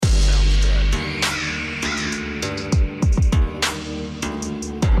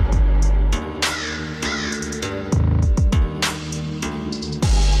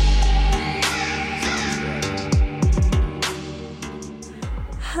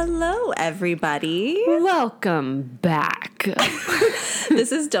Hello, everybody. Welcome back.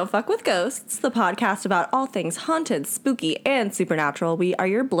 This is Don't Fuck With Ghosts, the podcast about all things haunted, spooky, and supernatural. We are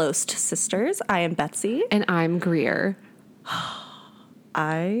your Bloast sisters. I am Betsy. And I'm Greer.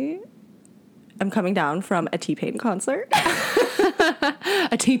 I am coming down from a T-Pain concert.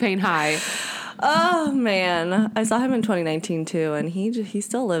 A T-Pain high. Oh, man. I saw him in 2019, too, and he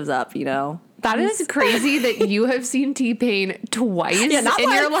still lives up, you know. That is crazy that you have seen T-Pain twice in your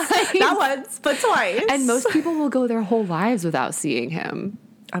life. Not once, but twice. And most people will go their whole lives without seeing him.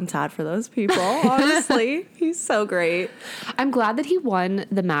 I'm sad for those people, honestly. He's so great. I'm glad that he won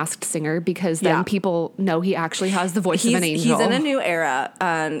The Masked Singer because then people know he actually has the voice of an angel. He's in a new era,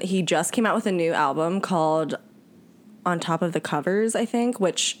 and he just came out with a new album called On Top of the Covers, I think,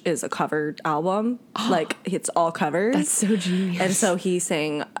 which is a covered album. Like, it's all covers. That's so genius. And so he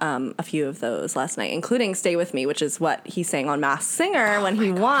sang a few of those last night, including Stay With Me, which is what he sang on Masked Singer when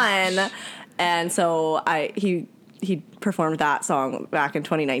he won. And so he performed that song back in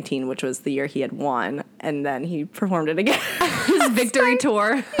 2019, which was the year he had won. And then he performed it again. His victory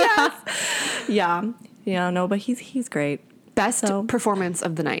tour. Yes. Yeah, no, but he's great. Best performance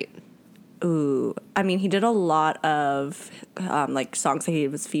of the night. Ooh, I mean, he did a lot of, like, songs that he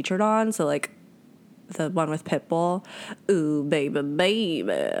was featured on, so, like, the one with Pitbull, ooh, baby,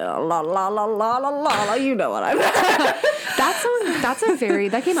 baby, la, la, la, la, la, la, you know what I mean.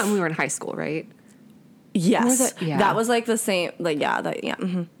 That came out when we were in high school, right? Yes. Yeah. That was, like, the same, like,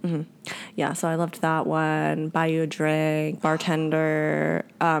 Yeah, so I loved that one, Buy You a Drink, Bartender,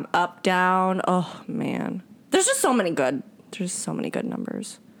 Up, Down, oh, man. There's just so many good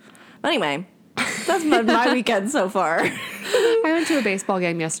numbers. Anyway, that's my weekend so far. I went to a baseball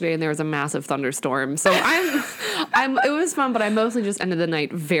game yesterday and there was a massive thunderstorm. So it was fun, but I mostly just ended the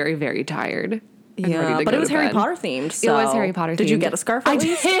night very, very tired. Yeah, but it was Harry Potter themed. So. It was Harry Potter themed. Did you get a scarf at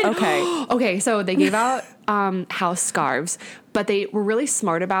least? I did. Okay. Okay, so they gave out house scarves, but they were really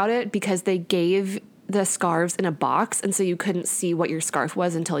smart about it because they gave the scarves in a box, and so you couldn't see what your scarf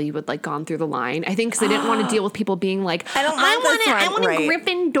was until you had like gone through the line. I think because they didn't want to deal with people being like, I want a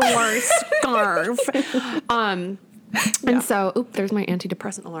Gryffindor scarf. And so, there's my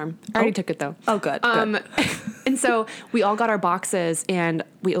antidepressant alarm. I already took it though. Oh, good. And so we all got our boxes and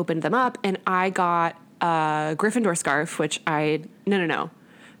we opened them up, and I got a Gryffindor scarf, which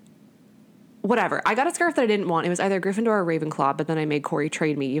whatever. I got a scarf that I didn't want. It was either Gryffindor or Ravenclaw, but then I made Corey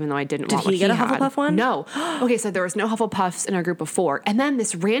trade me, even though I didn't want what he had. Did he get a Hufflepuff one? No. Okay, so there was no Hufflepuffs in our group of 4. And then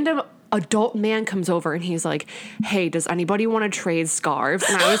this random adult man comes over and he's like, hey, does anybody want to trade scarves?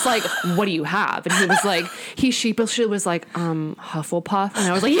 And I was like, what do you have? And he was like, he sheepishly was like, Hufflepuff. And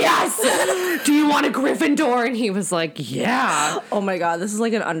I was like, yes! Do you want a Gryffindor? And he was like, yeah. Oh my God, this is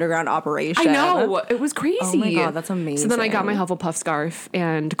like an underground operation. I know. It was crazy. Oh my God, that's amazing. So then I got my Hufflepuff scarf,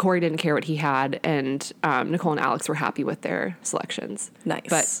 and Corey didn't care what he had, and Nicole and Alex were happy with their selections.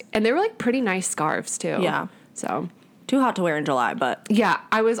 Nice. And they were like pretty nice scarves too. Yeah. So too hot to wear in July, but yeah,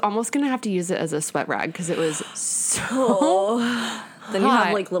 I was almost gonna have to use it as a sweat rag because it was so then you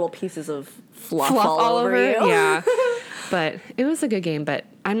have like little pieces of fluff all over you. Yeah. But it was a good game, but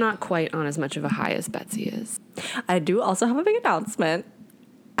I'm not quite on as much of a high as Betsy is. I do also have a big announcement.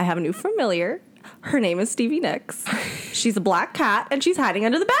 I have a new familiar. Her name is Stevie Nicks. She's a black cat, and she's hiding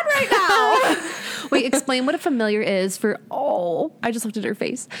under the bed right now. Wait, explain what a familiar is for... Oh, I just looked at her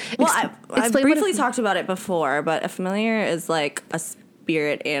face. Well, I briefly talked about it before, but a familiar is like a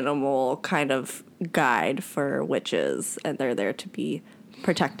spirit animal kind of guide for witches, and they're there to be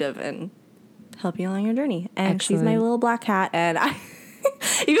protective and help you along your journey. And Excellent. She's my little black cat, and I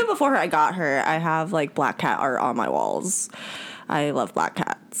even before I got her, I have like black cat art on my walls. I love black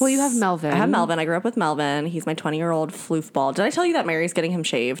cats. Well, you have Melvin. I have Melvin. I grew up with Melvin. He's my 20-year-old floofball. Did I tell you that Mary's getting him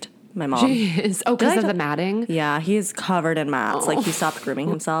shaved? My mom. Jeez. Oh, because of the matting? Yeah, he's covered in mats. Like, he stopped grooming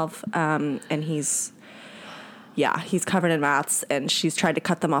himself, and he's covered in mats, and she's tried to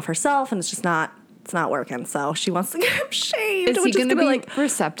cut them off herself, and it's not working. So she wants to get him shaved. Is he going to be like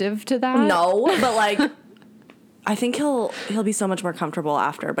receptive to that? No, but like, I think he'll be so much more comfortable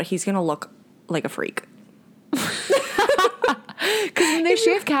after, but he's going to look like a freak. Because when they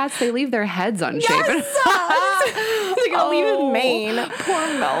shave cats, they leave their heads unshaven. Yes! They're going to leave his mane.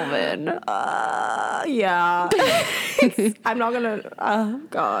 Poor Melvin. Yeah. I'm not going to... Oh,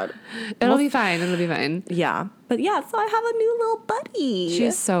 God. It'll be fine. Yeah. But yeah, so I have a new little buddy.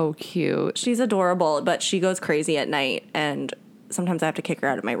 She's so cute. She's adorable, but she goes crazy at night, and sometimes I have to kick her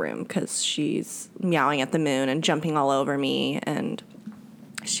out of my room because she's meowing at the moon and jumping all over me, and...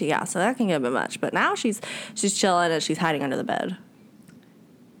 so that can get a bit much. But now she's chilling and she's hiding under the bed.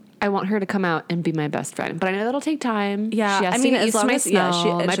 I want her to come out and be my best friend. But I know that'll take time. Yeah, she has I to mean, get as used to long my as smell,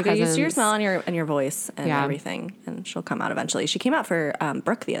 my she'll get used to your presence. smell and your voice and Yeah. everything, and she'll come out eventually. She came out for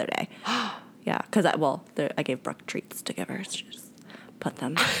Brooke the other day. Yeah, because I gave Brooke treats to give her. She just put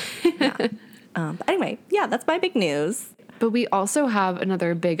them. Yeah. But anyway, yeah, that's my big news. But we also have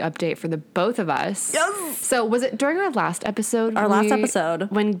another big update for the both of us. Yes. So was it during our last episode?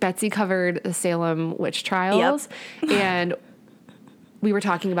 When Betsy covered the Salem witch trials, and we were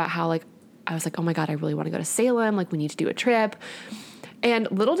talking about how like I was like, oh my God, I really want to go to Salem. Like we need to do a trip.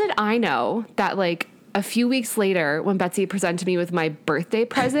 And little did I know that like a few weeks later, when Betsy presented me with my birthday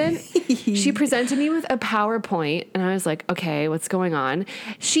present, she presented me with a PowerPoint, and I was like, okay, what's going on?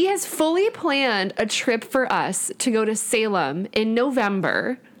 She has fully planned a trip for us to go to Salem in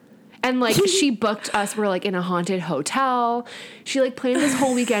November. And like she booked us, we're like in a haunted hotel. She like planned this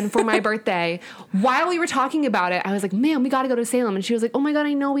whole weekend for my birthday. While we were talking about it, I was like, man, we got to go to Salem. And she was like, oh my God,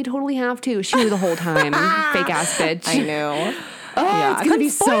 I know, we totally have to. She knew the whole time. Fake ass bitch. I knew. Oh, yeah, it's going to be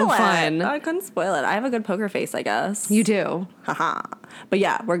so fun. I couldn't spoil it. I have a good poker face, I guess. You do. Haha. But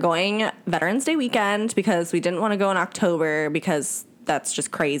yeah, we're going Veterans Day weekend because we didn't want to go in October because that's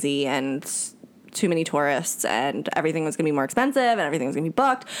just crazy and too many tourists and everything was going to be more expensive and everything was going to be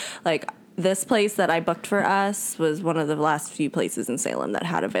booked. Like this place that I booked for us was one of the last few places in Salem that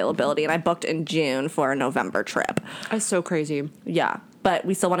had availability, and I booked in June for a November trip. That's so crazy. Yeah. But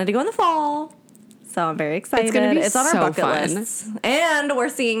we still wanted to go in the fall. So I'm very excited. It's going to be on our bucket list. And we're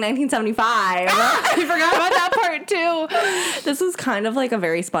seeing 1975. I forgot about that part too. This was kind of like a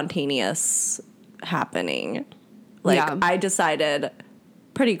very spontaneous happening. Like Yeah. I decided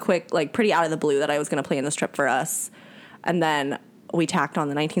pretty quick, like pretty out of the blue that I was going to plan this trip for us. And then we tacked on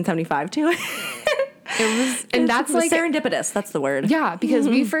the 1975 to it. And that's like serendipitous. That's the word. Yeah, because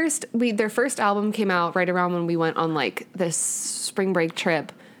their first album came out right around when we went on like this spring break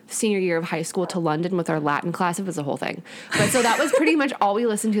trip, senior year of high school, to London with our Latin class. It was a whole thing. But so that was pretty much all we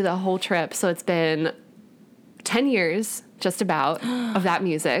listened to the whole trip. So it's been 10 years just about of that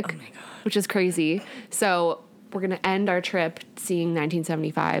music, oh my God, which is crazy. So we're going to end our trip seeing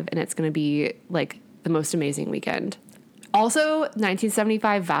 1975, and it's going to be like the most amazing weekend. Also,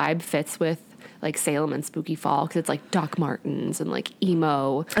 1975 vibe fits with like Salem and Spooky Fall because it's like Doc Martens and like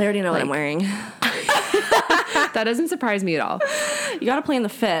emo. I already know what I'm wearing. That doesn't surprise me at all. You got to plan the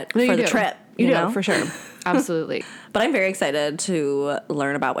fit for the trip. You know? do, for sure. Absolutely. But I'm very excited to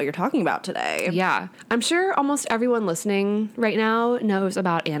learn about what you're talking about today. Yeah. I'm sure almost everyone listening right now knows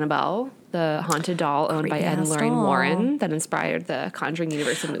about Annabelle, the haunted doll owned by Ed and Lorraine Warren that inspired the Conjuring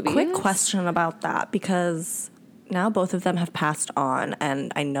universe of movies. Quick question about that, because now both of them have passed on,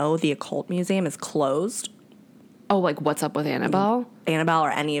 and I know the Occult Museum is closed. Oh, like what's up with Annabelle? Annabelle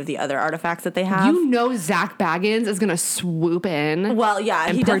or any of the other artifacts that they have. You know Zach Baggins is going to swoop in. Well, yeah,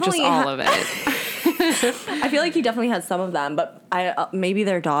 and he purchase all of it. I feel like he definitely has some of them, but maybe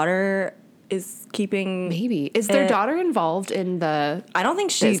their daughter is keeping. Maybe. Is their daughter involved in the I don't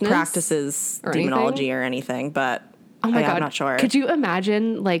think she practices demonology or anything, but oh my God, I'm not sure. Could you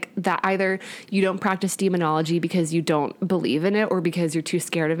imagine like that either you don't practice demonology because you don't believe in it or because you're too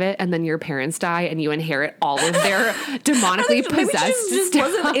scared of it, and then your parents die and you inherit all of their demonically possessed maybe she just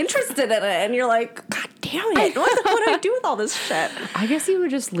wasn't interested in it, and you're like, God damn it, what do I do with all this shit? I guess you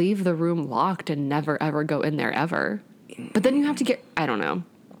would just leave the room locked and never ever go in there ever. But then you have to get, I don't know.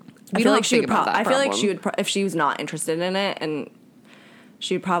 I feel like she would if she was not interested in it, and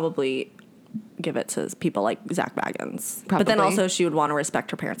she would probably give it to people like Zach Baggins. Probably. But then also she would want to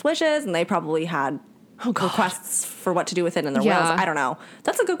respect her parents' wishes, and they probably had requests for what to do with it in their wills. I don't know.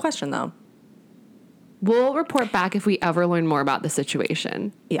 That's a good question, though. We'll report back if we ever learn more about the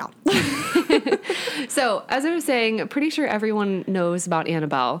situation. Yeah. So, as I was saying, pretty sure everyone knows about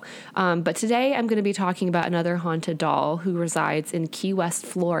Annabelle. But today I'm going to be talking about another haunted doll who resides in Key West,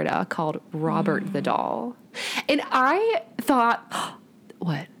 Florida, called Robert the Doll. And I thought,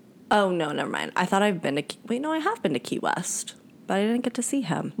 what? Oh, no, never mind. I thought I've been to... Wait, no, I have been to Key West, but I didn't get to see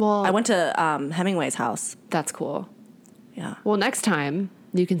him. Well, I went to Hemingway's house. That's cool. Yeah. Well, next time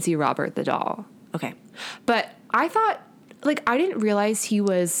you can see Robert the Doll. Okay. But I thought, like, I didn't realize he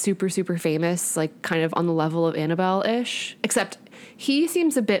was super, super famous, like, kind of on the level of Annabelle-ish. Except he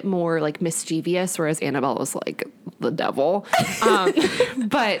seems a bit more, like, mischievous, whereas Annabelle was, like, the devil.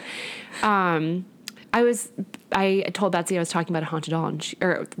 But I told Betsy I was talking about a haunted doll,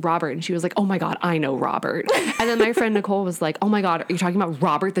 or Robert, and she was like, oh my God, I know Robert. And then my friend Nicole was like, oh my God, are you talking about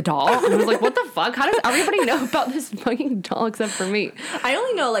Robert the doll? And I was like, what the fuck? How does everybody know about this fucking doll except for me? I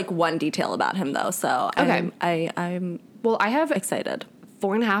only know like one detail about him though, so okay. I have excited.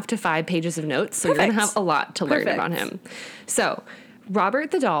 4.5 to 5 pages of notes, so Perfect. You're going to have a lot to learn about him. So,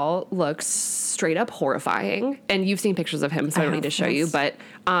 Robert the doll looks straight up horrifying, and you've seen pictures of him, so I don't need to show you, but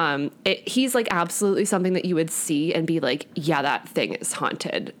he's like absolutely something that you would see and be like, yeah, that thing is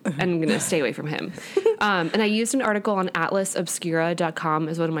haunted, and I'm gonna stay away from him. And I used an article on atlasobscura.com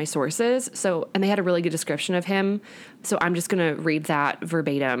as one of my sources, and they had a really good description of him, so I'm just gonna read that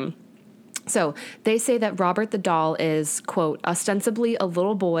verbatim. So they say that Robert the doll is, quote, ostensibly a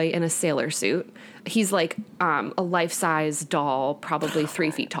little boy in a sailor suit. He's like a life-size doll, probably 3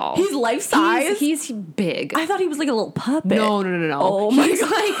 feet tall. He's life-size? He's big. I thought he was like a little puppet. No. Oh my He's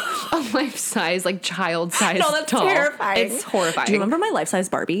God. like a life-size, like child-size No, that's doll. terrifying. It's horrifying. Do you remember my life-size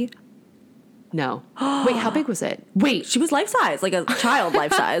Barbie? No. Wait, how big was it? Wait, She was life-size, like a child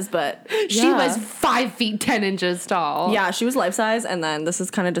life-size, but she was 5 feet 10 inches tall. Yeah, she was life-size, and then this is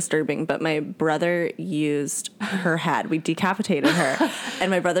kind of disturbing, but my brother used her head. We decapitated her,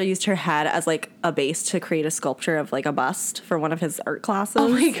 and my brother used her head as like a base to create a sculpture of like a bust for one of his art classes. Oh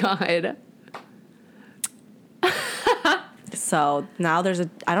my God. So now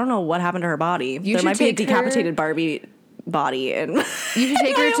I don't know what happened to her body. There should might be a take her- decapitated Barbie body, and You should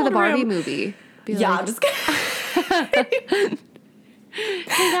take her to the Barbie movie. Be yeah, like, I'm just kidding.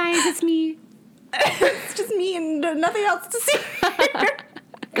 hey guys, it's me. It's just me and nothing else to see.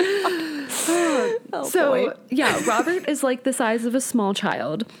 Oh, So, boy. yeah, Robert is like the size of a small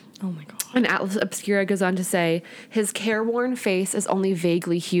child. Oh my God. And Atlas Obscura goes on to say, his careworn face is only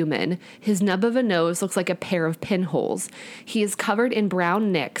vaguely human. His nub of a nose looks like a pair of pinholes. He is covered in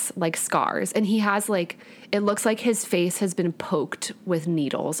brown nicks, like scars. And he has like, it looks like his face has been poked with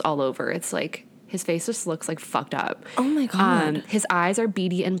needles all over. It's like, his face just looks like fucked up. Oh my God. His eyes are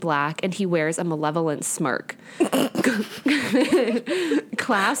beady and black, and he wears a malevolent smirk.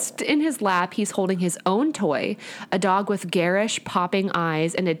 Clasped in his lap, he's holding his own toy, a dog with garish, popping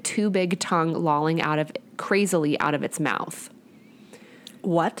eyes and a too big tongue lolling crazily out of its mouth.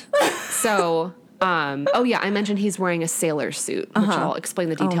 What? So, oh yeah, I mentioned he's wearing a sailor suit, which I'll explain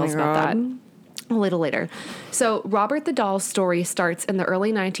the details about that a little later. So Robert the doll's story starts in the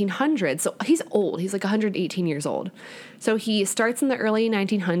early 1900s. So he's old. He's like 118 years old. So he starts in the early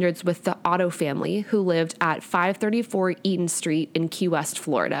 1900s with the Otto family, who lived at 534 Eaton Street in Key West,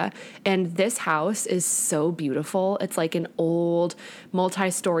 Florida. And this house is so beautiful. It's like an old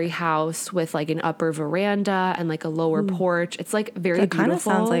multi-story house with like an upper veranda and like a lower porch. It's like very That beautiful. kind of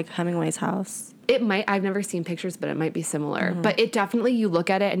sounds like Hemingway's house. It might, I've never seen pictures, but it might be similar. But it definitely, you look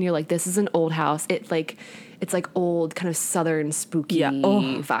at it and you're like, this is an old house. It's like old, kind of southern, spooky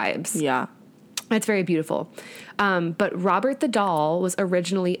vibes. Yeah. It's very beautiful. But Robert the doll was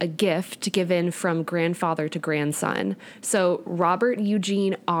originally a gift given from grandfather to grandson. So Robert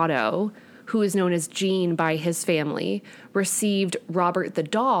Eugene Otto, who is known as Gene by his family, received Robert the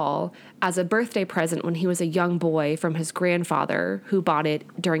doll as a birthday present when he was a young boy from his grandfather, who bought it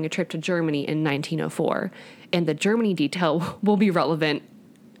during a trip to Germany in 1904. And the Germany detail will be relevant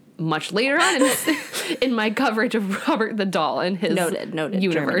much later on in my coverage of Robert the doll and his noted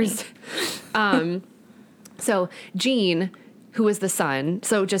universe. So Gene, who is the son,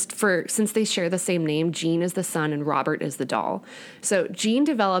 since they share the same name, Gene is the son and Robert is the doll. So Gene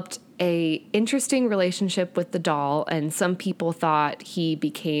developed a interesting relationship with the doll, and some people thought he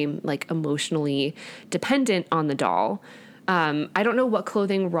became like emotionally dependent on the doll. I don't know what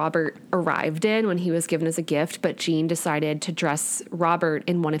clothing Robert arrived in when he was given as a gift, but Gene decided to dress Robert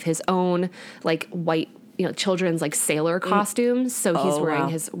in one of his own like white, children's like sailor costumes. So he's wearing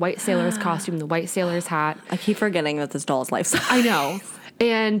his white sailor's costume, the white sailor's hat. I keep forgetting that this doll's life-size. I know.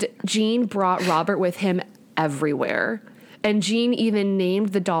 And Gene brought Robert with him everywhere. And Gene even named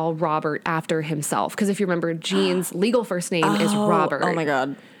the doll Robert after himself. Because if you remember, Gene's legal first name is Robert. Oh my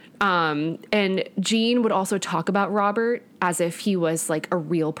God. And Gene would also talk about Robert as if he was like a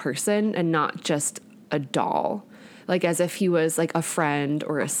real person and not just a doll. Like as if he was like a friend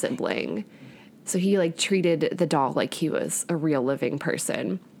or a sibling. So he like treated the doll like he was a real living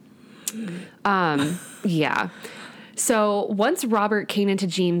person. Yeah. So once Robert came into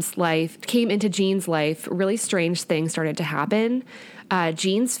Gene's life, really strange things started to happen.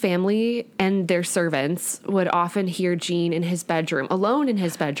 Gene's family and their servants would often hear Gene in his bedroom, alone in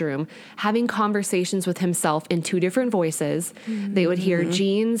his bedroom, having conversations with himself in two different voices. Mm-hmm. They would hear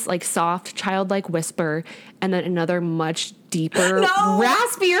Gene's like soft, childlike whisper, and then another much deeper,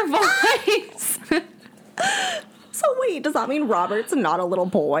 raspier voice. So wait, does that mean Robert's not a little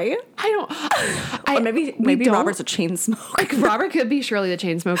boy? Or maybe Robert's a chain smoker. Robert could be surely the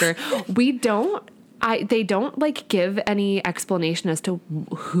chain smoker. They don't like give any explanation as to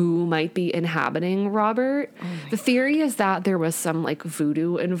who might be inhabiting Robert. The theory is that there was some like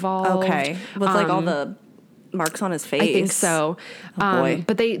voodoo involved. Okay. With like all the marks on his face. I think so. Oh, boy.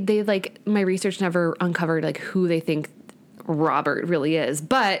 But they like, my research never uncovered like who they think Robert really is.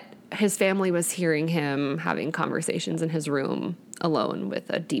 But his family was hearing him having conversations in his room alone with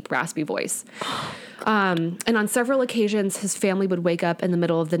a deep, raspy voice. And on several occasions, his family would wake up in the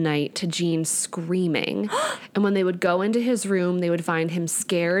middle of the night to Gene screaming. And when they would go into his room, they would find him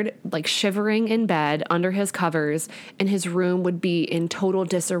scared, like shivering in bed under his covers, and his room would be in total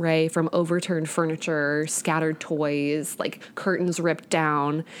disarray from overturned furniture, scattered toys, like curtains ripped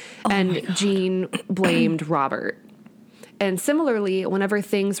down. And Gene blamed Robert. And similarly, whenever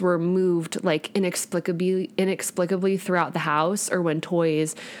things were moved like inexplicably throughout the house, or when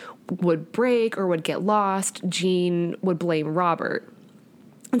toys would break or would get lost, Gene would blame Robert.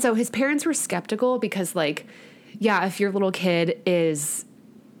 And so his parents were skeptical because, like, yeah, if your little kid is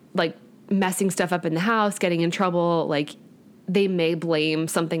like messing stuff up in the house, getting in trouble, like, they may blame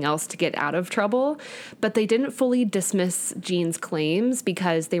something else to get out of trouble, but they didn't fully dismiss Gene's claims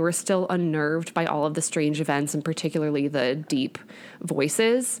because they were still unnerved by all of the strange events, and particularly the deep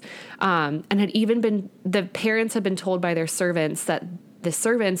voices. And the parents had been told by their servants that the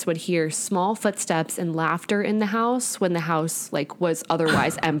servants would hear small footsteps and laughter in the house when the house like was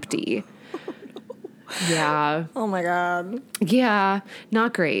otherwise empty. Yeah. Oh my God. Yeah,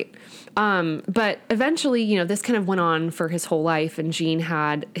 not great. But eventually, you know, this kind of went on for his whole life, and Gene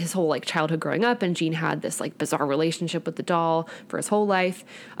had his whole like childhood growing up, and Gene had this like bizarre relationship with the doll for his whole life.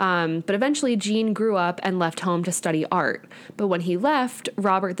 But eventually Gene grew up and left home to study art. But when he left,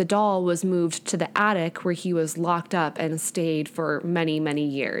 Robert the doll was moved to the attic where he was locked up and stayed for many, many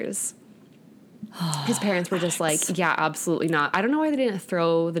years. His parents were just like, yeah, absolutely not. I don't know why they didn't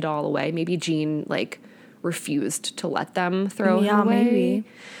throw the doll away. Maybe Gene like refused to let them throw him away. Maybe.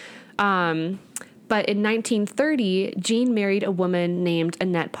 But in 1930, Gene married a woman named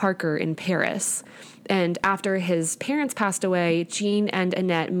Annette Parker in Paris. And after his parents passed away, Gene and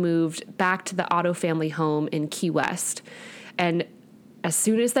Annette moved back to the Otto family home in Key West. And as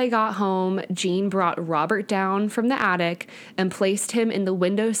soon as they got home, Gene brought Robert down from the attic and placed him in the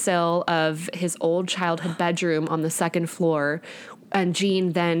windowsill of his old childhood bedroom on the second floor. And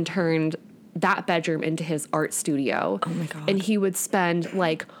Gene then turned that bedroom into his art studio. Oh my God. And he would spend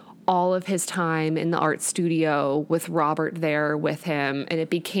like all of his time in the art studio with Robert there with him. And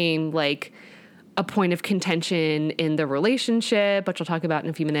it became like a point of contention in the relationship, which I'll talk about in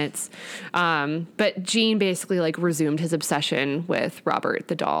a few minutes. But Gene basically like resumed his obsession with Robert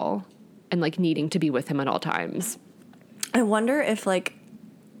the doll and like needing to be with him at all times. I wonder if like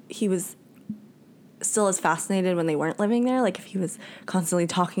he was still as fascinated when they weren't living there, like if he was constantly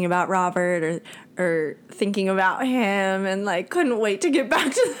talking about Robert or thinking about him and like couldn't wait to get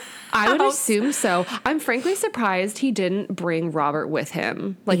back to the I would house. assume so. I'm frankly surprised he didn't bring Robert with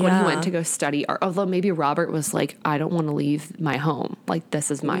him, like when he went to go study art. Although maybe Robert was like, I don't want to leave my home. Like, this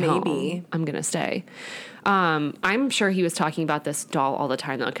is my home. I'm going to stay. I'm sure he was talking about this doll all the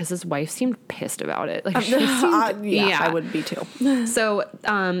time, though, because his wife seemed pissed about it. Like, she seemed, yeah, I would be too. So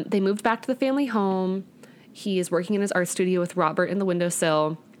they moved back to the family home. He is working in his art studio with Robert in the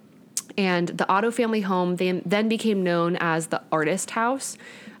windowsill. And the Otto family home then became known as the Artist House.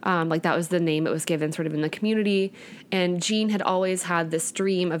 Like that was the name it was given sort of in the community. And Gene had always had this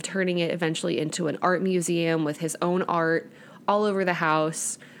dream of turning it eventually into an art museum with his own art all over the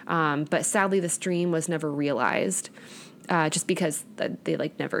house. But sadly, this dream was never realized, just because they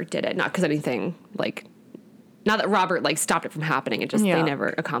like never did it. Not because anything like, not that Robert like stopped it from happening. It just, they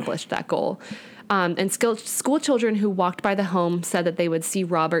never accomplished that goal. And school children who walked by the home said that they would see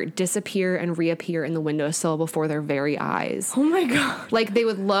Robert disappear and reappear in the windowsill before their very eyes. Oh my God. Like they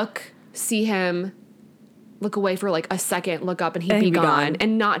would see him, look away for like a second, look up, and he'd be gone.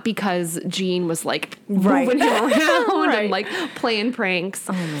 And not because Gene was like moving him around and like playing pranks.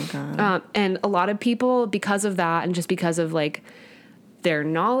 Oh my God. And a lot of people, because of that, and just because of like their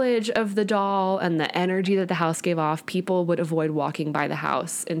knowledge of the doll and the energy that the house gave off, people would avoid walking by the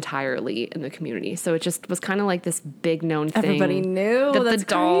house entirely in the community. So it just was kind of like this big known thing. Everybody knew that that's the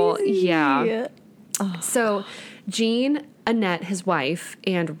doll, crazy. yeah. Oh. So Gene, Annette, his wife,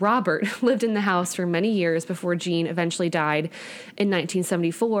 and Robert lived in the house for many years before Gene eventually died in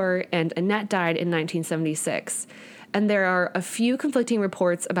 1974 and Annette died in 1976. And there are a few conflicting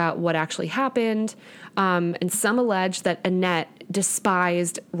reports about what actually happened. And some allege that Annette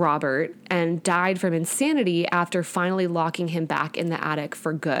despised Robert and died from insanity after finally locking him back in the attic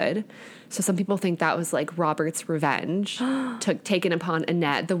for good. So some people think that was like Robert's revenge taken upon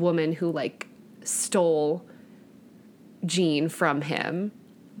Annette, the woman who like stole Gene from him.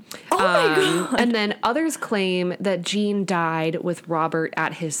 Oh my God. And then others claim that Jean died with Robert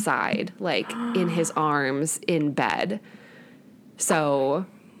at his side, like in his arms in bed. So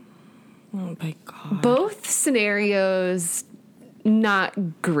Oh my God. both scenarios,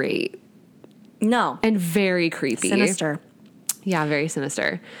 not great. No. And very creepy. Sinister. Yeah, very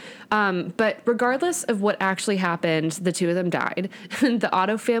sinister. But regardless of what actually happened, the two of them died. The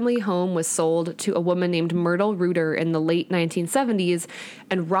Otto family home was sold to a woman named Myrtle Reuter in the late 1970s,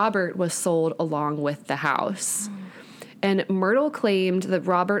 and Robert was sold along with the house. And Myrtle claimed that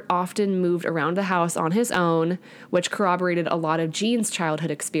Robert often moved around the house on his own, which corroborated a lot of Jean's childhood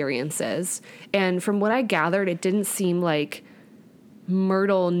experiences. And from what I gathered, it didn't seem like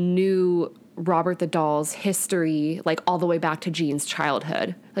Myrtle knew Robert the doll's history, like all the way back to Jean's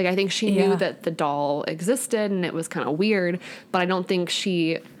childhood. Like, I think she knew that the doll existed and it was kind of weird, but I don't think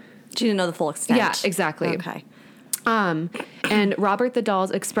she didn't know the full extent. Yeah, exactly. Okay. And Robert the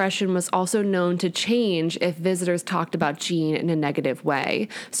doll's expression was also known to change if visitors talked about Jean in a negative way.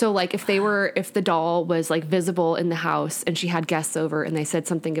 So, like, if the doll was like visible in the house and she had guests over and they said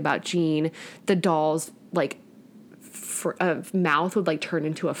something about Jean, the doll's like mouth would like turn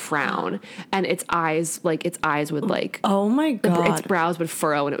into a frown, and its eyes would like, oh my God, its brows would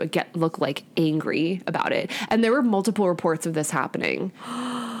furrow, and it would look like angry about it. And there were multiple reports of this happening,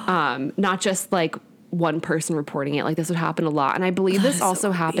 not just like one person reporting it. Like, this would happen a lot, and I believe this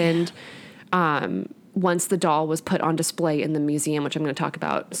also happened once the doll was put on display in the museum, which I'm going to talk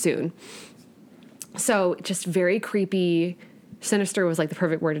about soon. So just very creepy. Sinister was like the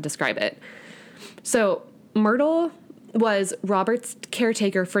perfect word to describe it. So Myrtle was Robert's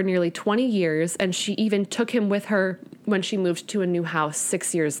caretaker for nearly 20 years, and she even took him with her when she moved to a new house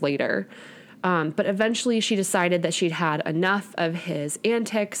 6 years later. But eventually she decided that she'd had enough of his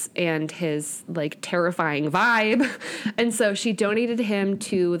antics and his like terrifying vibe. And so she donated him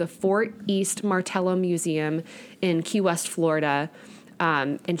to the Fort East Martello Museum in Key West, Florida.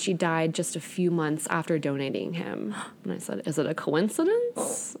 And she died just a few months after donating him. And I said, is it a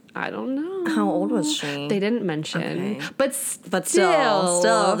coincidence? I don't know. How old was she? They didn't mention. Okay. But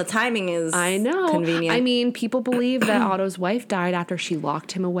still, the timing is convenient. I mean, people believe that Otto's wife died after she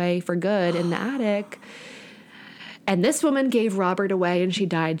locked him away for good in the attic. And this woman gave Robert away, and she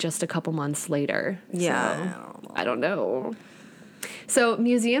died just a couple months later. Yeah. So, I don't know. So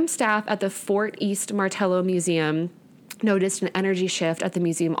museum staff at the Fort East Martello Museum noticed an energy shift at the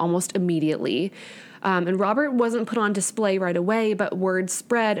museum almost immediately. And Robert wasn't put on display right away, but word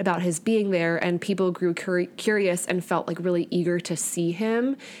spread about his being there, and people grew curious and felt like really eager to see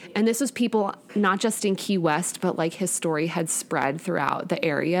him. And this was people not just in Key West, but like his story had spread throughout the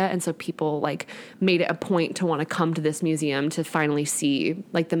area. And so people like made it a point to want to come to this museum to finally see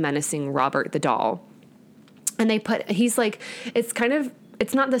like the menacing Robert the doll. And he's like,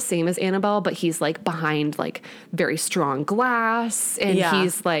 it's not the same as Annabelle, but he's like behind like very strong glass, and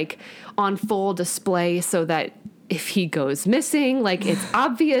he's like on full display so that if he goes missing, like it's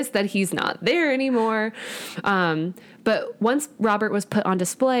obvious that he's not there anymore. But once Robert was put on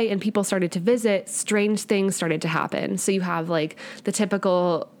display and people started to visit, strange things started to happen. So you have like the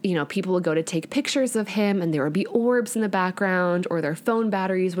typical, people would go to take pictures of him and there would be orbs in the background, or their phone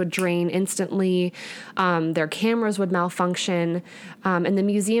batteries would drain instantly. Their cameras would malfunction. And the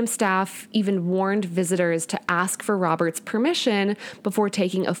museum staff even warned visitors to ask for Robert's permission before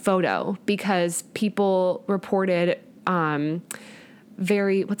taking a photo, because people reported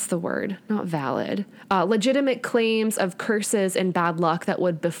legitimate claims of curses and bad luck that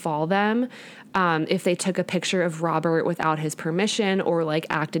would befall them if they took a picture of Robert without his permission or like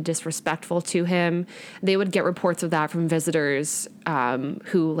acted disrespectful to him. They would get reports of that from visitors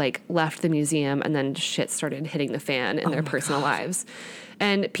who like left the museum, and then shit started hitting the fan in their personal lives.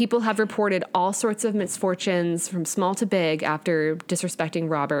 And people have reported all sorts of misfortunes from small to big after disrespecting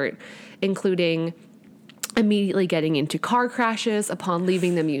Robert, including immediately getting into car crashes upon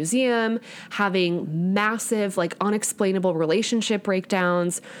leaving the museum, having massive, like, unexplainable relationship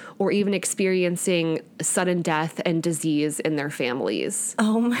breakdowns, or even experiencing sudden death and disease in their families.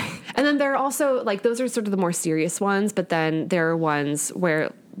 Oh my. And then there are also, like, those are sort of the more serious ones, but then there are ones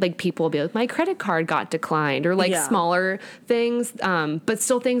where, like, people will be like, my credit card got declined, or like smaller things, but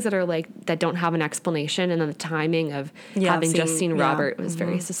still things that are like, that don't have an explanation. And then the timing of having just seen Robert was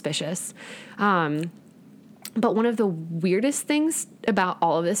very suspicious. But one of the weirdest things about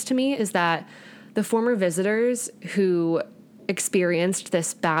all of this to me is that the former visitors who experienced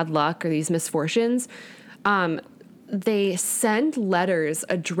this bad luck or these misfortunes, they send letters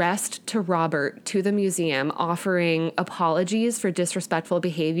addressed to Robert to the museum offering apologies for disrespectful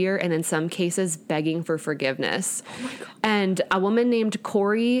behavior and in some cases begging for forgiveness. Oh my God. And a woman named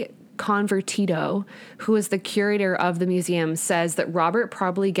Corey Convertito, who is the curator of the museum, says that Robert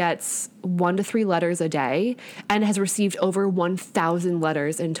probably gets 1 to 3 letters a day and has received over 1,000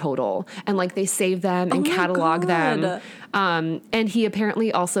 letters in total. And like they save them and catalog them. And he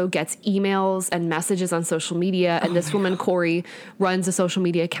apparently also gets emails and messages on social media. And this woman, Corey, runs the social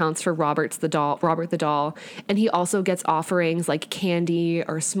media accounts for Robert the doll. And he also gets offerings like candy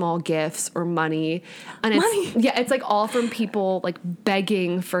or small gifts or money. And it's like all from people like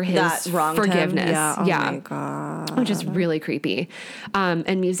begging for his forgiveness. Yeah. Oh my God. Which is really creepy.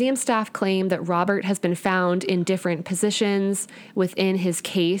 And museum staff claim that Robert has been found in different positions within his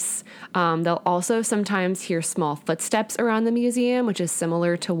case. They'll also sometimes hear small footsteps around the museum, which is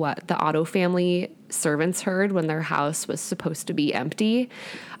similar to what the Otto family servants heard when their house was supposed to be empty.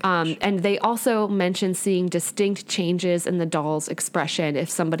 And they also mention seeing distinct changes in the doll's expression if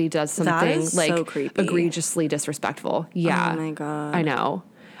somebody does something like so creepy. Egregiously disrespectful. Yeah. Oh my God. I know.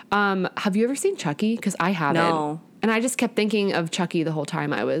 Have you ever seen Chucky? Because I haven't. No. And I just kept thinking of Chucky the whole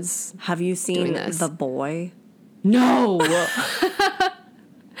time I was. Have you seen The Boy? No.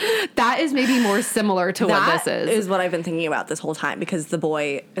 That is maybe more similar to what this is. That is what I've been thinking about this whole time, because the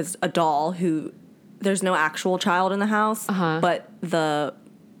boy is a doll who, there's no actual child in the house, but the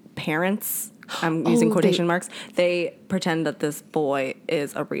parents, I'm using quotation marks, they pretend that this boy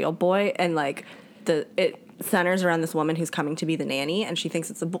is a real boy, and like it centers around this woman who's coming to be the nanny, and she thinks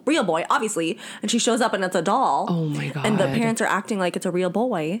it's a real boy, obviously, and she shows up and it's a doll. Oh my God. And the parents are acting like it's a real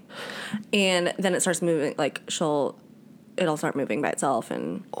boy, and then it starts moving, like it'll start moving by itself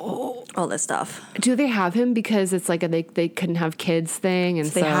and all this stuff. Do they have him because it's like they couldn't have kids thing, and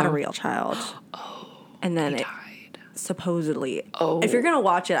so they had a real child. And then it supposedly. If you're gonna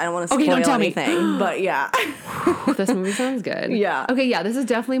watch it, I don't want to spoil anything, but yeah. This movie sounds good. Yeah. Okay, yeah, this is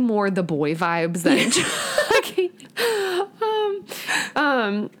definitely more the boy vibes than Chucky.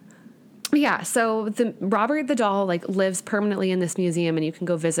 Yeah, so Robert the doll like lives permanently in this museum, and you can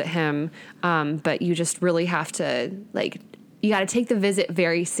go visit him, but you just really have to you got to take the visit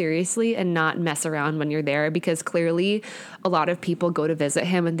very seriously and not mess around when you're there, because clearly a lot of people go to visit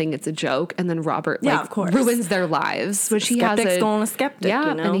him and think it's a joke, and then Robert of course, ruins their lives, which he has going a skeptic.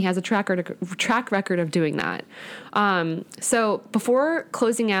 Yeah, and he has a track record of doing that. So before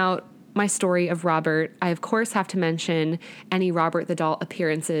closing out my story of Robert, I of course have to mention any Robert the doll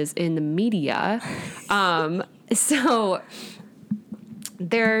appearances in the media. So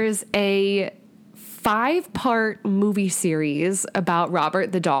there's a 5-part movie series about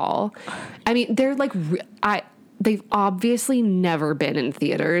Robert the doll. I mean, they're like, they've obviously never been in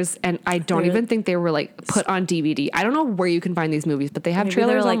theaters, and I don't even think they were like put on DVD. I don't know where you can find these movies, but they have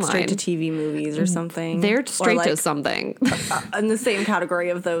trailers like online. Straight to TV movies or something. They're straight to something. In the same category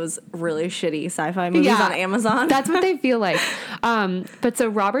of those really shitty sci-fi movies on Amazon. That's what they feel like. But so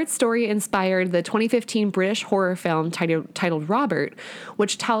Robert's story inspired the 2015 British horror film titled Robert,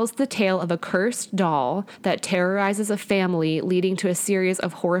 which tells the tale of a cursed doll that terrorizes a family, leading to a series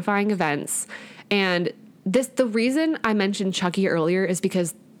of horrifying events. And the reason I mentioned Chucky earlier is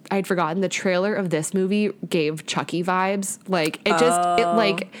because I'd forgotten the trailer of this movie gave Chucky vibes. Like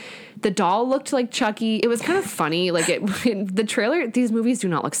the doll looked like Chucky. It was kind of funny. Like the trailer, these movies do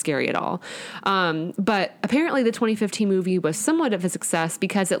not look scary at all. But apparently the 2015 movie was somewhat of a success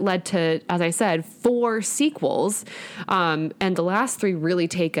because it led to, as I said, 4 sequels. And the last 3 really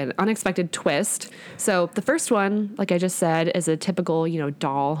take an unexpected twist. So the first one, like I just said, is a typical,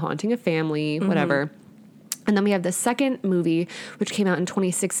 doll haunting a family, whatever. And then we have the second movie, which came out in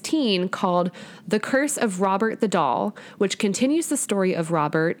 2016, called The Curse of Robert the Doll, which continues the story of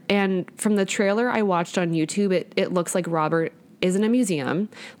Robert. And from the trailer I watched on YouTube, it looks like Robert is in a museum,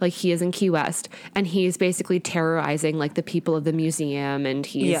 like he is in Key West, and he's basically terrorizing like the people of the museum, and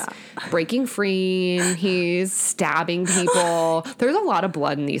he's breaking free, and he's stabbing people. There's a lot of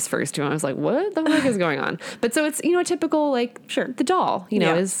blood in these first 2. And I was like, what the fuck is going on? But so it's, a typical, the doll,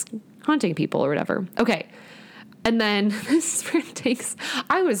 is haunting people or whatever. Okay. And then this takes,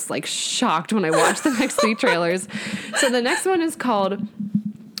 I was shocked when I watched the next 3 trailers. So the next one is called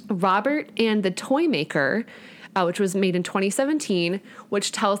Robert and the Toy Maker, which was made in 2017,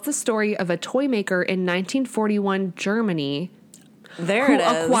 which tells the story of a toy maker in 1941 Germany who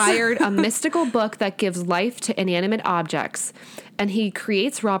acquired a mystical book that gives life to inanimate objects. And he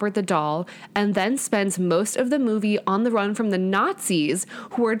creates Robert the doll and then spends most of the movie on the run from the Nazis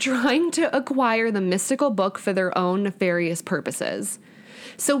who are trying to acquire the mystical book for their own nefarious purposes.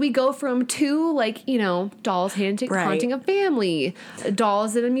 So we go from two, like, you know, dolls haunting a family,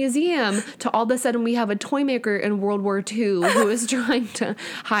 dolls in a museum, to all of a sudden we have a toy maker in World War II who is trying to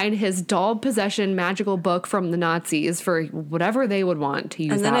hide his doll possession magical book from the Nazis for whatever they would want to use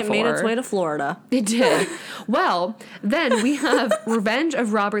that for. And then it made its way to Florida. It did. Well, then we have Revenge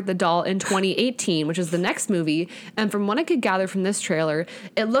of Robert the Doll in 2018, which is the next movie. And from what I could gather from this trailer,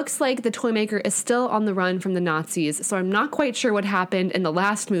 it looks like the toy maker is still on the run from the Nazis. So I'm not quite sure what happened in the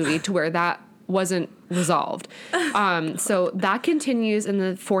last movie to where that wasn't resolved. So that continues in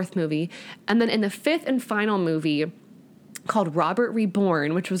the fourth movie. And then in the fifth and final movie, called Robert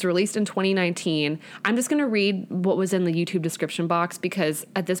Reborn, which was released in 2019. I'm just going to read what was in the YouTube description box because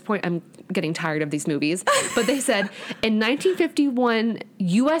at this point I'm getting tired of these movies. But they said, in 1951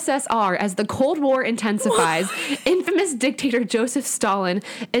 USSR, as the Cold War intensifies, infamous dictator Joseph Stalin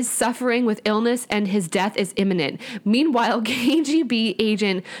is suffering with illness and his death is imminent. Meanwhile, KGB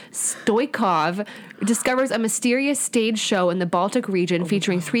agent Stoikov discovers a mysterious stage show in the Baltic region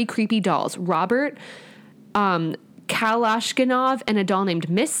featuring three creepy dolls, Robert, Kalashnikov, and a doll named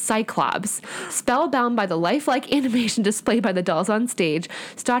Miss Cyclops. Spellbound by the lifelike animation displayed by the dolls on stage,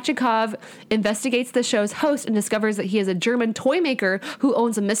 Stochikov investigates the show's host and discovers that he is a German toy maker who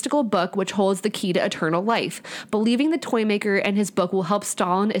owns a mystical book which holds the key to eternal life. Believing the toy maker and his book will help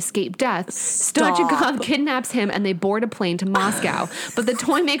Stalin escape death, Stochikov kidnaps him and they board a plane to Moscow. But the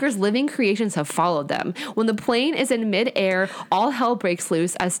toy maker's living creations have followed them. When the plane is in mid-air, all hell breaks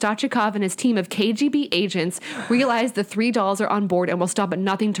loose as Stochikov and his team of KGB agents realize the three dolls are on board and will stop at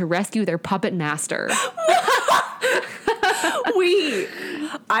nothing to rescue their puppet master.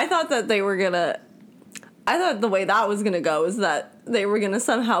 I thought that they were gonna... I thought the way that was gonna go is that they were gonna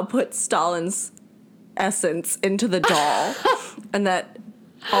somehow put Stalin's essence into the doll and that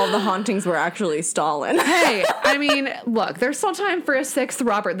all the hauntings were actually Stalin. Hey, I mean, look, there's still time for a sixth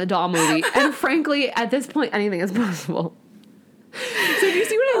Robert the Doll movie, and frankly, at this point, anything is possible. So do you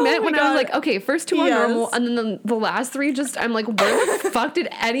see what I meant when I was like, okay, first two are normal, and then the last three just, I'm like, where the fuck did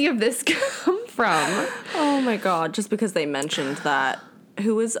any of this come from? Oh my God, just because they mentioned that.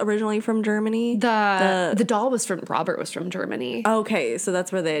 Who was originally from Germany? The doll was from, Robert was from Germany. Okay, so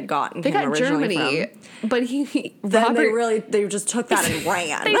that's where they had gotten him originally Germany, from. but then Robert, they just took that and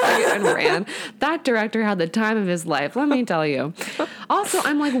ran. They took it and ran. That director had the time of his life, let me tell you. Also,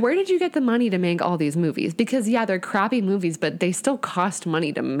 I'm like, where did you get the money to make all these movies? Because yeah, they're crappy movies, but they still cost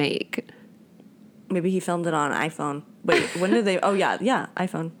money to make. Maybe he filmed it on iPhone. Wait, when did they? Oh yeah,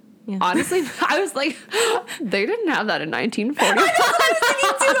 iPhone. Yeah. Honestly, I was like, they didn't have that in 1940.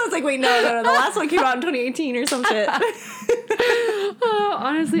 I was like, wait, no. The last one came out in 2018 or some shit.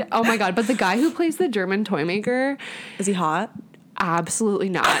 Honestly, oh my God. But the guy who plays the German toy maker. Is he hot? Absolutely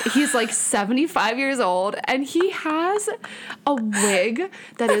not. He's like 75 years old and he has a wig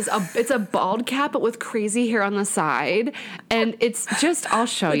that is it's a bald cap but with crazy hair on the side. And it's just, I'll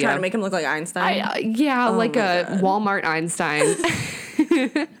show you. Trying to make him look like Einstein? Like a God. Walmart Einstein.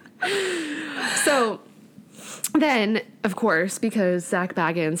 So then, of course, because Zach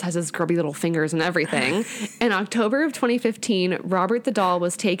Baggins has his grubby little fingers and everything, in October of 2015, Robert the Doll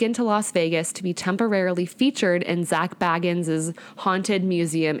was taken to Las Vegas to be temporarily featured in Zach Baggins' Haunted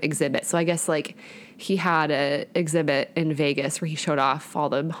Museum exhibit. So I guess, like, he had an exhibit in Vegas where he showed off all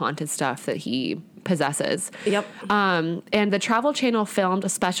the haunted stuff that he possesses. Yep. And the Travel Channel filmed a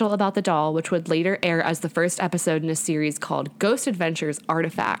special about the doll, which would later air as the first episode in a series called Ghost Adventures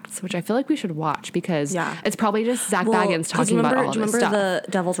Artifacts, which I feel like we should watch because it's probably just Zach Baggins talking about all this stuff. Do you remember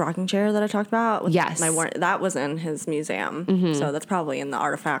the Devil's Rocking Chair that I talked about? Yes. That was in his museum. Mm-hmm. So that's probably in the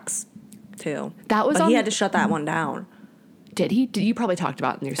artifacts too. But he had to shut that one down. Did he? You probably talked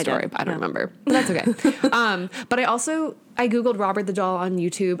about it in your story, but I don't remember. But that's okay. But I Googled Robert the Doll on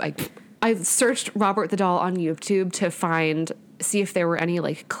YouTube. I searched Robert the Doll on YouTube to see if there were any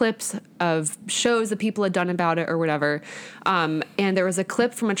like clips of shows that people had done about it or whatever. And there was a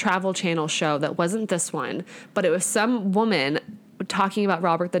clip from a Travel Channel show that wasn't this one, but it was some woman talking about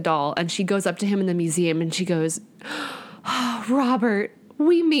Robert the Doll, and she goes up to him in the museum and she goes, "Oh, Robert,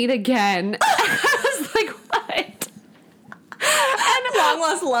 we meet again." I was like, what? Long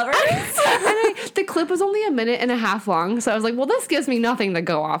lost lovers. The clip was only 1.5 minutes long, so I was like, well, this gives me nothing to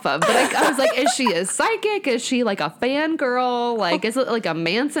go off of. But I was like, is she a psychic? Is she like a fangirl? Like, is it like a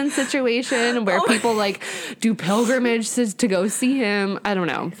Manson situation where people like do pilgrimages to go see him? I don't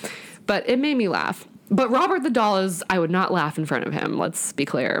know. But it made me laugh. But Robert the Doll I would not laugh in front of him. Let's be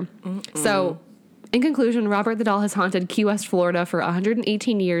clear. Mm-mm. So In conclusion, Robert the doll has haunted Key West, Florida for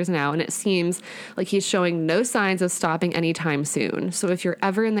 118 years now, and it seems like he's showing no signs of stopping anytime soon. So if you're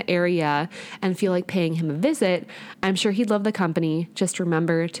ever in the area and feel like paying him a visit, I'm sure he'd love the company. Just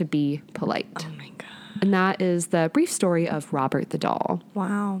remember to be polite. Oh my God. And that is the brief story of Robert the doll.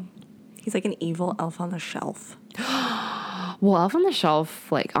 Wow. He's like an evil elf on the shelf. Well, Elf on the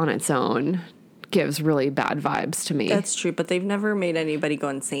Shelf, like on its own, gives really bad vibes to me. That's true, but they've never made anybody go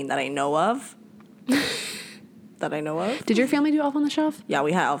insane that I know of. Did your family do Elf on the Shelf? Yeah,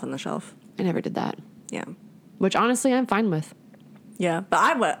 we had Elf on the Shelf. I never did that. Yeah. Which honestly, I'm fine with. Yeah,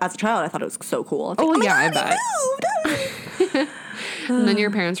 but as a child, I thought it was so cool. Oh, like, yeah, I God, bet. And then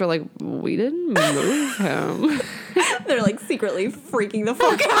your parents were like, we didn't move him. They're like secretly freaking the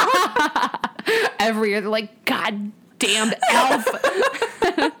fuck out. Every year, they're like, God damn elf.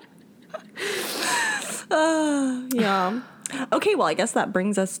 Yeah. Okay, well, I guess that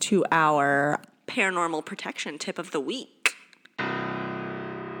brings us to our paranormal protection tip of the week.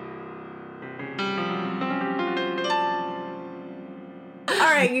 All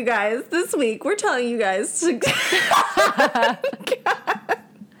right, you guys, this week we're telling you guys to You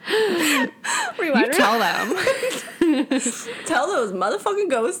tell them. tell those motherfucking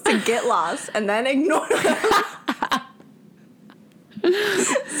ghosts to get lost and then ignore them.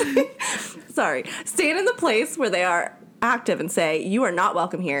 Sorry. Stand in the place where they are active and say, you are not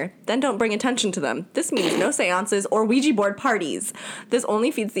welcome here. Then don't bring attention to them. This means no seances or Ouija board parties. This only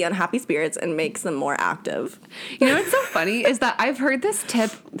feeds the unhappy spirits and makes them more active. You know what's so funny is that I've heard this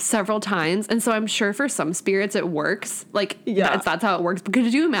tip several times, and so I'm sure for some spirits it works. Like, yeah. that's how it works. Because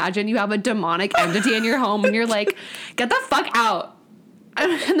could you imagine you have a demonic entity in your home and you're like, get the fuck out.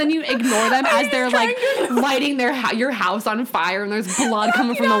 And then you ignore them as they're like lighting your house on fire and there's blood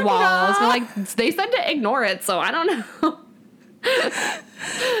coming from the walls. We're like, they said to ignore it, so I don't know.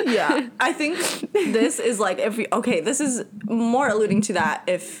 Yeah, I think this is like this is more alluding to that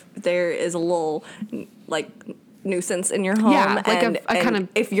if there is a little like nuisance in your home, yeah, like and a kind of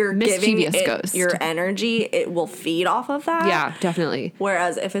if you're giving it ghost. Your energy, it will feed off of that. Yeah, definitely.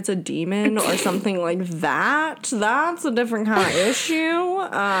 Whereas if it's a demon or something like that, that's a different kind of issue.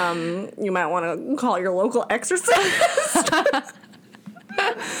 You might want to call your local exorcist.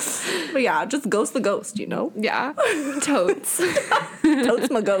 But yeah, just ghost the ghost, you know? Yeah. Totes. Totes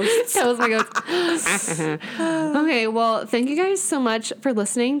my ghosts. Totes my ghosts. Okay, well, thank you guys so much for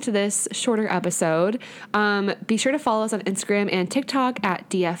listening to this shorter episode. Be sure to follow us on Instagram and TikTok at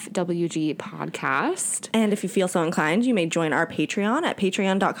DFWG Podcast. And if you feel so inclined, you may join our Patreon at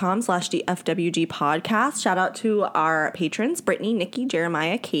patreon.com/DFWG Podcast. Shout out to our patrons, Brittany, Nikki,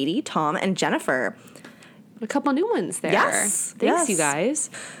 Jeremiah, Katie, Tom, and Jennifer. A couple new ones there. Yes. Thanks, you guys.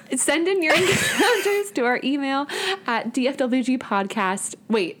 Send in your encounters to our email at dfwgpodcast.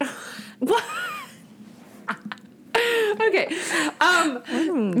 Wait. What? Okay.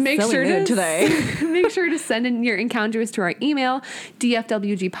 Make sure to today. Make sure to send in your encounters to our email,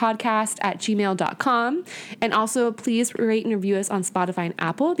 dfwgpodcast@gmail.com. And also, please rate and review us on Spotify and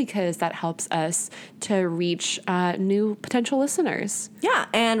Apple because that helps us to reach new potential listeners. Yeah,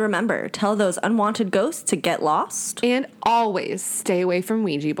 and remember, tell those unwanted ghosts to get lost. And always stay away from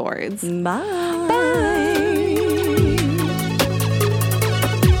Ouija boards. Bye. Bye.